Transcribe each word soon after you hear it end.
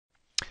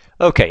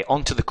Okay,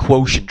 on to the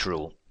quotient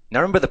rule. Now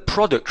remember the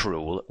product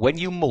rule, when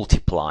you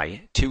multiply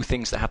two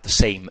things that have the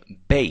same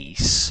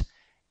base,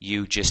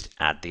 you just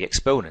add the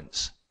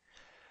exponents.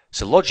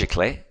 So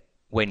logically,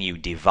 when you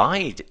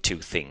divide two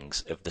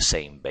things of the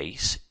same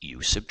base,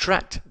 you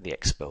subtract the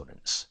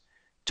exponents.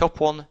 Top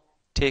one,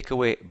 take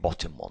away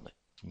bottom one.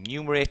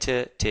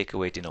 Numerator, take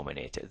away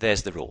denominator.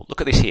 There's the rule.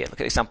 Look at this here. Look at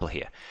the example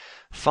here.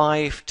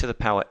 5 to the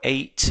power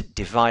 8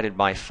 divided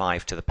by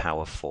 5 to the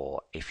power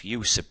 4. If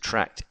you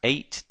subtract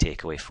 8,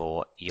 take away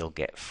 4, you'll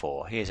get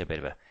 4. Here's a bit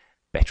of a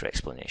better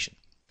explanation.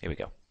 Here we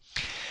go.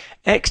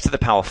 X to the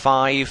power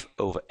 5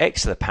 over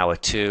x to the power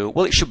 2.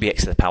 Well, it should be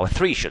x to the power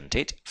 3, shouldn't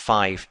it?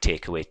 5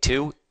 take away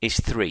 2 is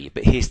 3.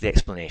 But here's the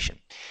explanation.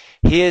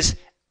 Here's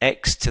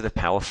x to the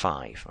power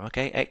 5.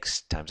 Okay,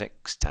 x times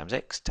x times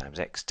x times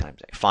x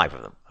times x. 5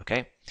 of them.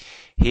 Okay.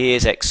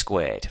 Here's x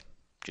squared.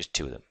 Just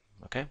 2 of them.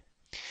 Okay.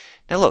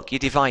 Now look, you're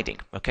dividing.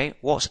 Okay.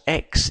 What's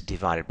x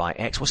divided by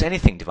x? What's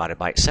anything divided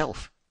by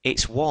itself?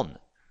 It's 1.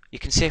 You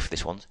can say for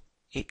this one,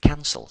 it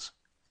cancels.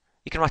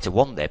 You can write a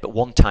 1 there, but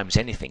 1 times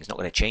anything is not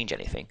going to change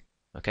anything.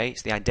 Okay,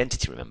 it's the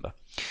identity, remember.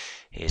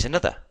 Here's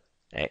another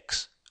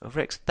x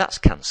over x. That's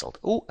cancelled.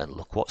 Oh, and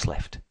look what's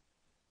left.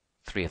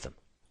 3 of them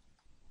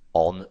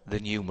on the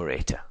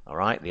numerator. All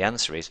right, the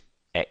answer is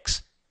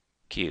x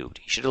cubed.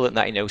 You should have learned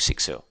that in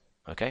 060.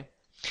 Okay.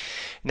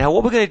 Now,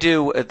 what we're going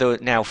to do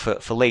now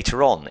for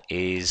later on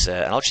is,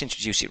 and I'll just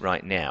introduce it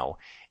right now,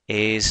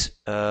 is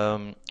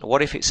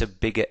what if it's a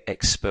bigger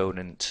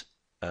exponent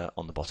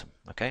on the bottom?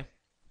 Okay.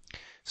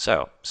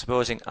 So,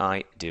 supposing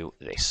I do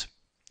this,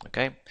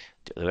 okay,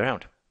 do it the other way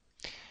around.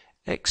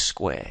 X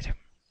squared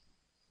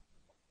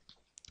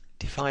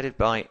divided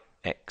by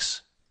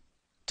x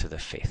to the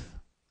 5th.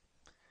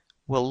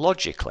 Well,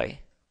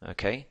 logically,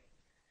 okay,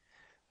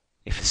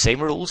 if the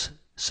same rules,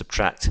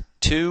 subtract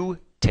 2,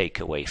 take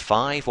away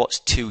 5. What's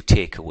 2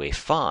 take away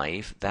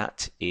 5?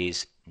 That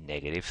is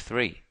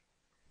 -3.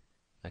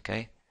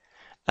 Okay,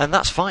 and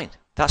that's fine.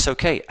 That's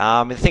okay.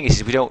 The thing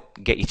is we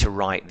don't get you to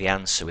write the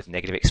answer with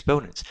negative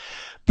exponents.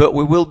 But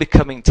we will be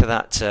coming to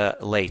that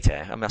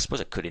later. I mean, I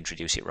suppose I could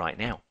introduce it right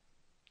now.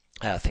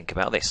 Think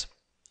about this.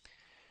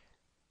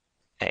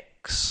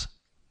 X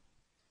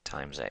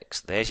times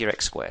x. There's your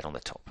x squared on the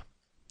top.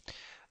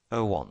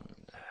 A 1,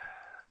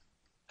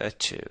 a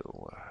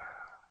 2,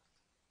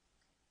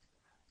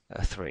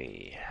 a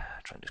 3.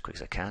 Try and do as quick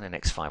as I can. An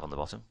x5 on the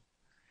bottom.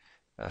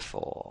 A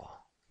 4.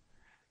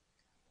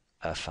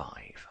 A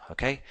 5.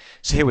 Okay,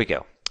 so here we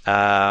go.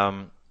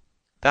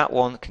 That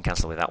one can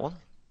cancel with that one.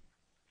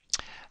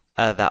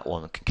 That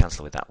one can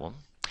cancel with that one.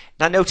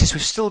 Now notice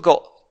we've still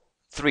got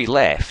 3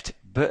 left,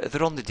 but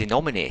they're on the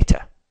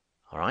denominator.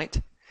 All right.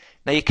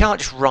 Now you can't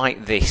just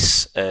write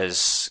this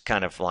as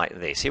kind of like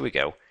this. Here we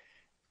go.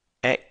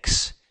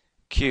 X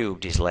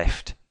cubed is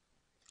left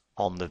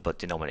on the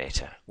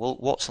denominator. Well,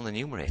 what's on the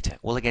numerator?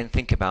 Well, again,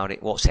 think about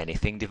it. What's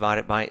anything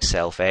divided by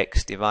itself?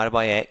 X divided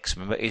by x,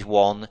 remember, is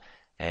 1.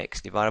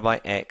 X divided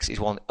by x is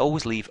 1.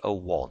 Always leave a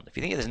 1. If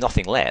you think there's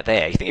nothing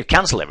there, you think you've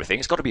cancelled everything,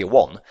 it's got to be a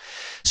 1.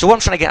 So what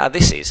I'm trying to get at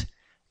this is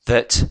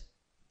that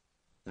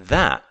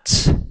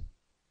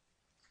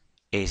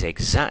is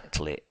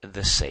exactly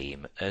the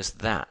same as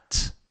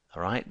that.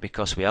 All right,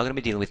 because we are going to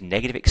be dealing with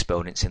negative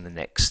exponents in the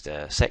next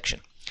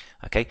section.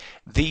 Okay,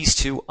 these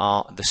two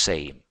are the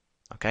same.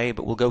 Okay,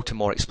 but we'll go to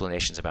more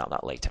explanations about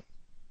that later.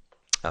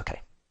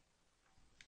 Okay.